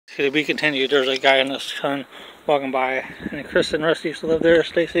To be continued. There's a guy and his son walking by, and Chris and Rusty used to live there.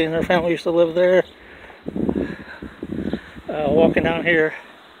 Stacy and their family used to live there. Walking down here,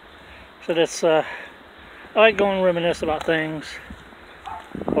 so that's I like going and reminisce about things.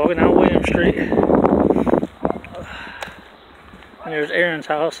 Walking down William Street, and there's Aaron's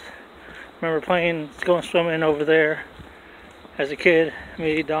house. Remember going swimming over there as a kid.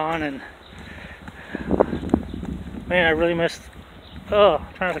 Me, Don, and man, I really missed. Oh,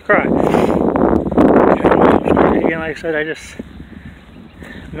 I'm trying to cry. Again, like I said, I just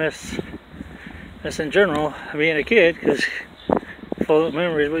miss this in general, being a kid, because full of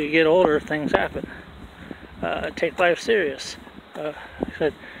memories. When you get older, things happen. Take life serious. Like I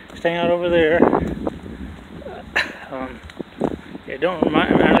said, staying out over there. Yeah, don't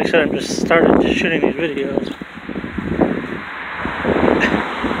remind me. Like I said, I'm just started shooting these videos.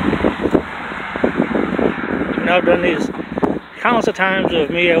 You know, I've done these countless of times of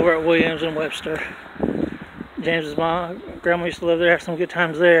me over at Williams and Webster. James's grandma used to live there, have some good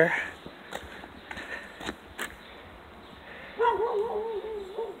times there.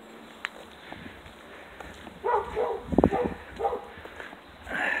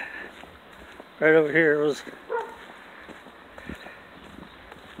 Right over here was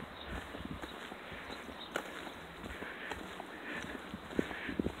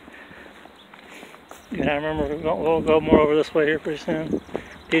and I remember we'll go more over this way here pretty soon.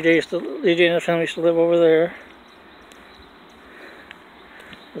 DJ and the family used to live over there.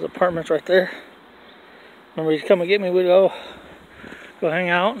 There's apartments right there. Remember, he'd come and get me. We'd go hang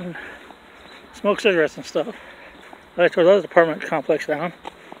out and smoke cigarettes and stuff. I tore those apartment complex down.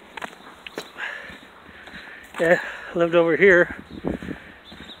 Yeah, lived over here.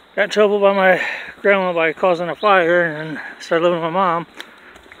 Got in trouble by my grandma by causing a fire, and then started living with my mom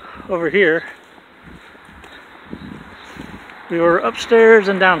over here. We were upstairs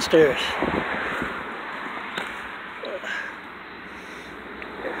and downstairs.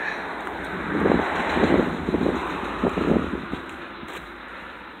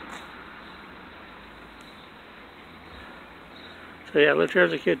 So yeah, I lived here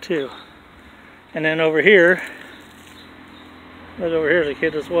as a kid too. And then over here, lived over here as a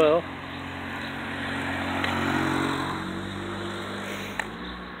kid as well.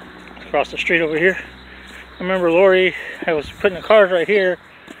 Across the street over here. I remember Lori, I was putting the cars right here,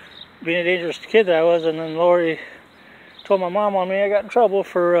 being a dangerous kid that I was, and then Lori told my mom on me. I got in trouble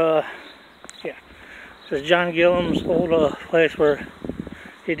for, this John Gillum's old place where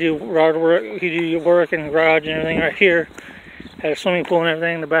he do work in the garage and everything right here. Had a swimming pool and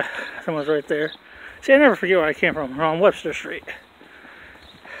everything. The bathroom was right there. See, I never forget where I came from. We're on Webster Street.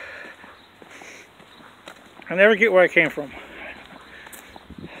 I never get where I came from.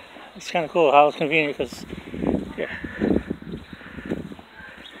 It's kind of cool how it's convenient, because, yeah.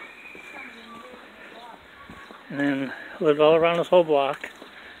 And then lived all around this whole block.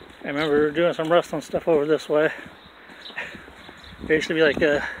 I remember doing some wrestling stuff over this way. There used to be like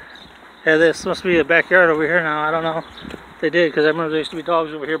a, yeah, this must be a backyard over here now. I don't know. They did, because I remember there used to be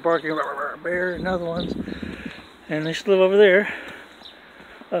dogs over here barking, bear and other ones. And they used to live over there,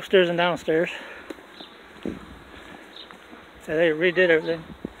 upstairs and downstairs. Yeah, they redid everything.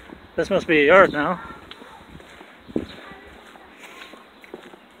 This must be a yard now.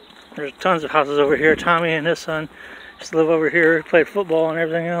 There's tons of houses over here. Tommy and his son used to live over here, played football and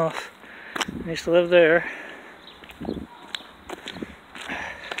everything else. They used to live there.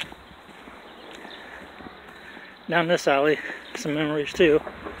 Down this alley, some memories too.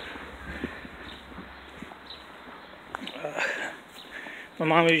 My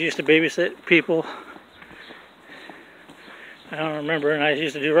mom used to babysit people. I don't remember, and I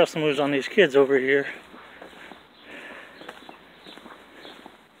used to do wrestling moves on these kids over here.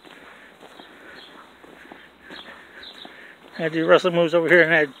 I do wrestling moves over here,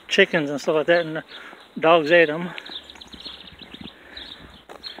 and I had chickens and stuff like that, and the dogs ate them.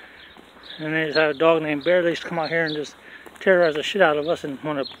 And they just had a dog named Bear. They used to come out here and just terrorize the shit out of us and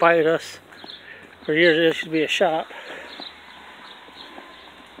want to bite us. For years, it used to be a shop.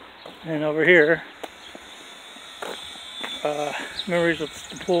 And over here, memories with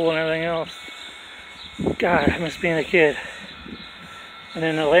the pool and everything else. God, I miss being a kid. And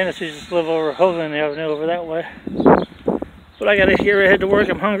then Atlantis used to live over Hoagland Avenue over that way. But I gotta get ready to head to work.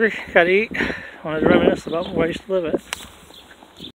 I'm hungry. Gotta eat. I wanted to reminisce about where I used to live at.